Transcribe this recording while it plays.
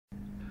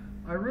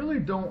I really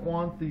don't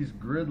want these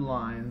grid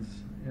lines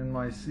in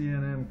my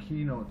CNM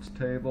Key Notes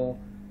table,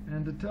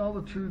 and to tell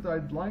the truth,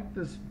 I'd like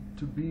this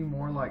to be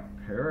more like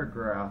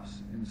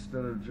paragraphs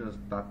instead of just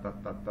dot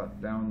dot dot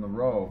dot down the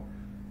row.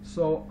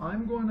 So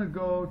I'm going to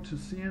go to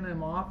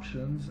CNM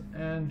options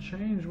and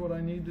change what I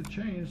need to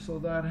change so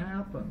that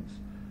happens.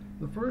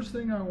 The first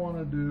thing I want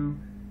to do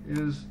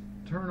is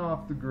turn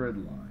off the grid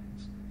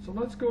lines. So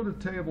let's go to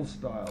table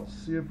styles,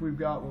 see if we've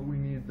got what we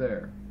need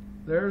there.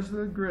 There's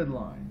the grid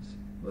lines.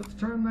 Let's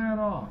turn that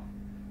off.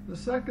 The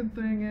second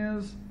thing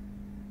is,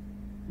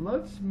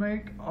 let's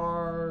make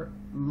our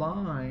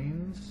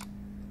lines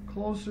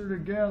closer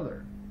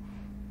together.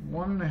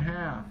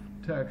 1.5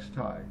 text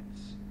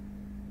heights.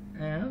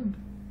 And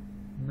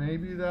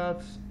maybe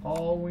that's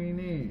all we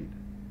need.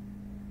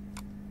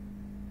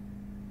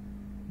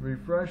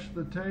 Refresh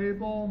the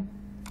table.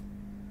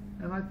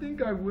 And I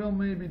think I will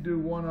maybe do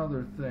one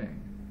other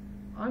thing.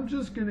 I'm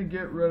just going to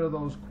get rid of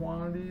those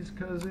quantities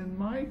because in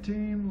my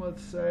team,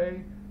 let's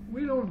say,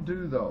 we don't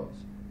do those.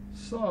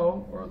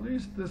 So, or at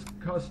least this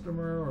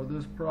customer or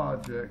this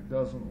project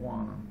doesn't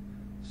want them.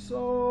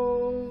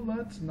 So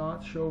let's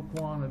not show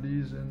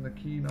quantities in the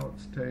Key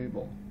Notes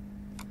table.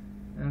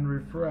 And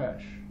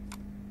refresh.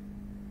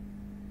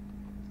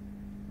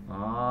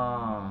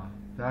 Ah,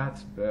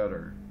 that's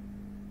better.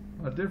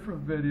 A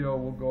different video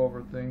will go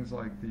over things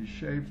like these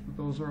shapes, but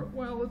those are,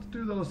 well, let's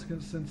do those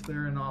since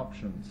they're in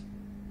options.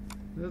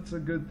 That's a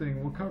good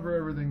thing. We'll cover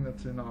everything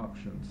that's in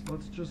options.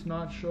 Let's just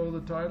not show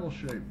the title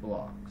shape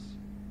blocks.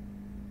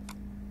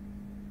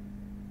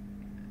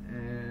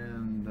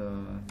 And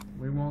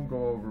we won't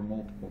go over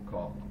multiple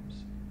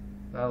columns.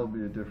 That'll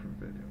be a different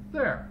video.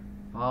 There.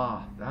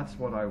 Ah, that's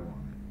what I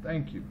wanted.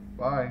 Thank you.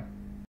 Bye.